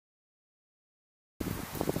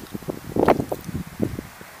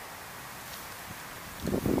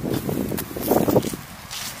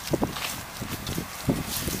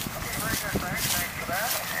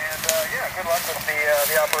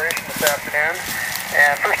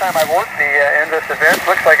and first time I've worked the NVIS event.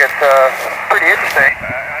 Looks like it's pretty interesting.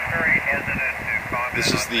 I'm very hesitant to comment.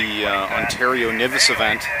 This is the Ontario NVIS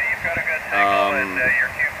event.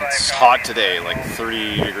 It's hot today, like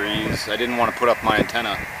 30 degrees. I didn't want to put up my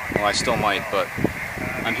antenna. Well, I still might, but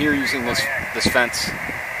I'm here using this fence.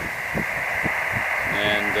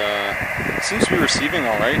 And it seems to be receiving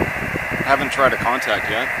all right. I haven't tried to contact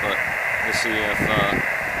yet, but we'll see if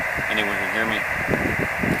anyone can hear me.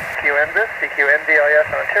 NVIS, CQ NVIS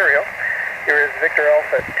Ontario. Here is Victor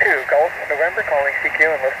Alpha 2, Golf November, calling CQ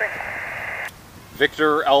and listening.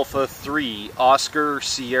 Victor Alpha 3, Oscar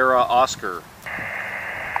Sierra Oscar.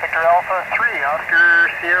 Victor Alpha 3, Oscar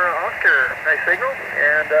Sierra Oscar. Nice signal.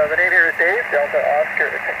 And the name here is Dave, Delta Alpha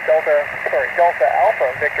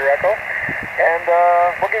Victor Echo. And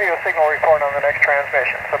we'll give you a signal report on the next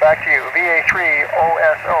transmission. So back to you,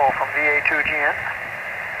 VA3OSO from VA2GN.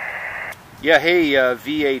 Yeah, hey,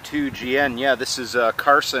 VA2GN. Yeah, this is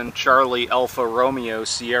Carson, Charlie, Alpha, Romeo,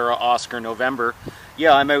 Sierra, Oscar, November.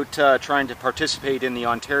 Yeah, I'm out trying to participate in the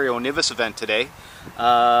Ontario NVIS event today.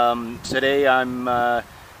 Today I'm,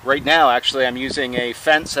 right now actually, I'm using a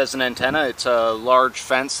fence as an antenna. It's a large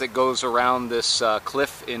fence that goes around this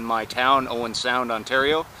cliff in my town, Owen Sound,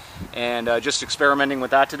 Ontario. And just experimenting with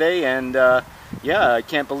that today, and yeah, I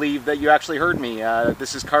can't believe that you actually heard me.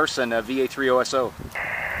 This is Carson, VA3OSO.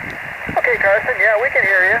 Okay, Carson, yeah, we can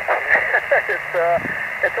hear you.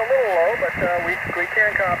 It's a little low, but we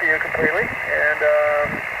can copy you completely. And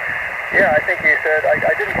yeah, I think you said,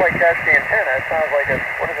 I didn't quite catch the antenna. It sounds like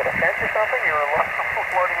what is it, a fence or something? You were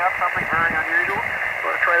loading up something very unusual. You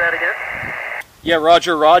want to try that again? Yeah,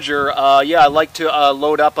 Roger, Roger. Yeah, I like to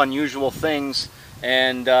load up unusual things.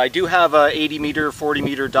 And I do have a 80 meter, 40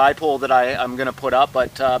 meter dipole that I'm going to put up,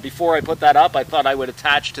 but before I put that up, I thought I would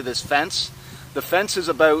attach to this fence. The fence is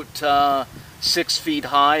about 6 feet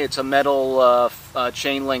high. It's a metal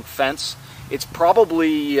chain link fence. It's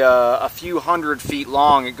probably a few hundred feet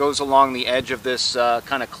long. It goes along the edge of this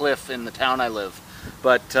kind of cliff in the town I live.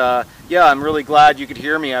 But yeah, I'm really glad you could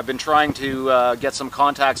hear me. I've been trying to get some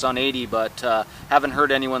contacts on 80, but haven't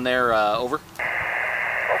heard anyone there. Over.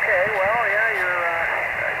 Okay, well, yeah,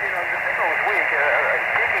 the signal is weak.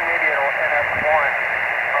 Speaking maybe an NF1,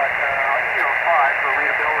 but I'll give you a 5 for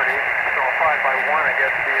readability. So a 5 by 1, I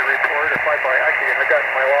guess, would be a report, or 5 by, actually, I got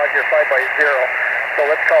my log here, 5 by 0. So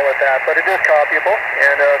let's call it that. But it is copyable,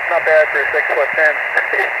 and it's not bad for a 6-foot fence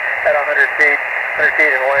at 100 feet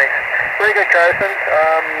in length. Pretty good, Carson.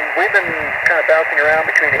 We've been kind of bouncing around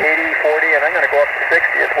between 80, 40, and I'm going to go up to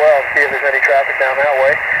 60 as well, see if there's any traffic down that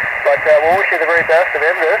way. But we'll wish you the very best of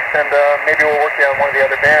NVIS, and maybe we'll work you on one of the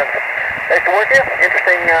other bands. Nice to work you.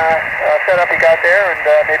 Interesting setup you got there, and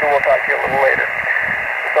maybe we'll talk to you a little later.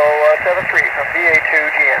 So 7-3 from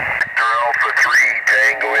VA2GN. Alpha 3,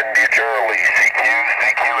 Tango India Charlie, CQ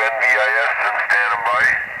NVIS, and standing by.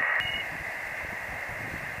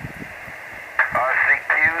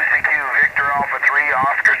 CQ Victor Alpha 3,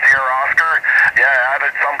 Oscar Sierra Oscar. Yeah, I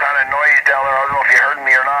had some kind of noise down there. I don't know if you heard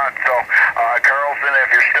me or not. So, Carlson, if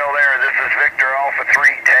you're still there, this is Victor Alpha 3,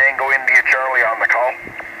 Tango India Charlie on the call.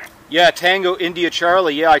 Yeah, Tango India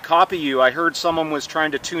Charlie. Yeah, I copy you. I heard someone was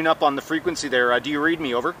trying to tune up on the frequency there. Do you read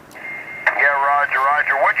me? Over. Yeah, Roger.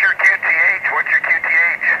 What's your QTH?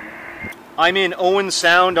 I'm in Owen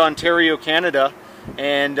Sound, Ontario, Canada.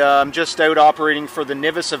 And I'm just out operating for the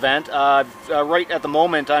NVIS event. Right at the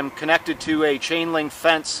moment, I'm connected to a chain link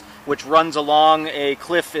fence which runs along a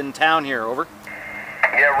cliff in town here. Over.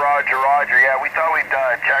 Yeah, Roger. Yeah, we thought we'd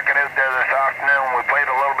check it out there this afternoon. We played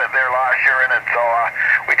a little bit there last year in it, so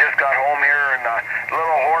we just got home here, and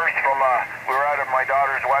little horse from we were out at my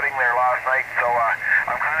daughter's wedding there last night. So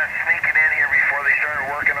I'm kind of sneaking in here before they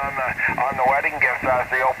started working on the wedding gifts as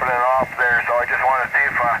they open it off there. So I just want to see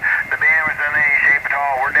if the band was in any shape at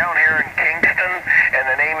all. We're down here in Kingston, and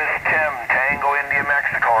the name is Tim, Tango India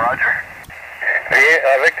Mexico. Roger.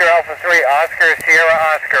 Victor Alpha 3, Oscar Sierra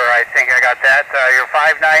Oscar. I think I got that. You're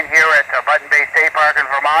 5-9 here at Button Bay State Park in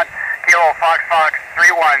Vermont. Kilo Fox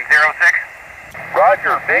 3106.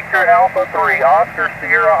 Roger, Victor Alpha 3, Oscar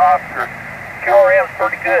Sierra Oscar. QRM's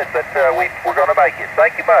pretty good, but we're going to make it.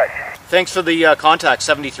 Thank you much. Thanks for the contact,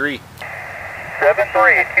 73.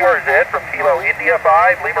 7-3, QRZ from Kilo India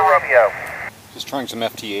 5, Lima Romeo. Just trying some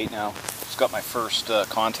FT8 now. Just got my first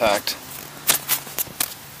contact.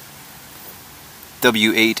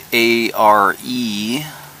 W8ARE,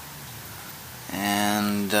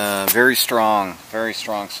 and very strong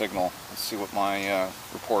signal. Let's see what my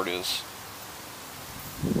report is.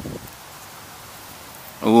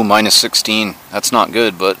 Ooh, minus 16. That's not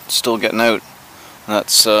good, but still getting out.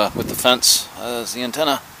 That's with the fence as the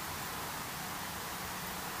antenna.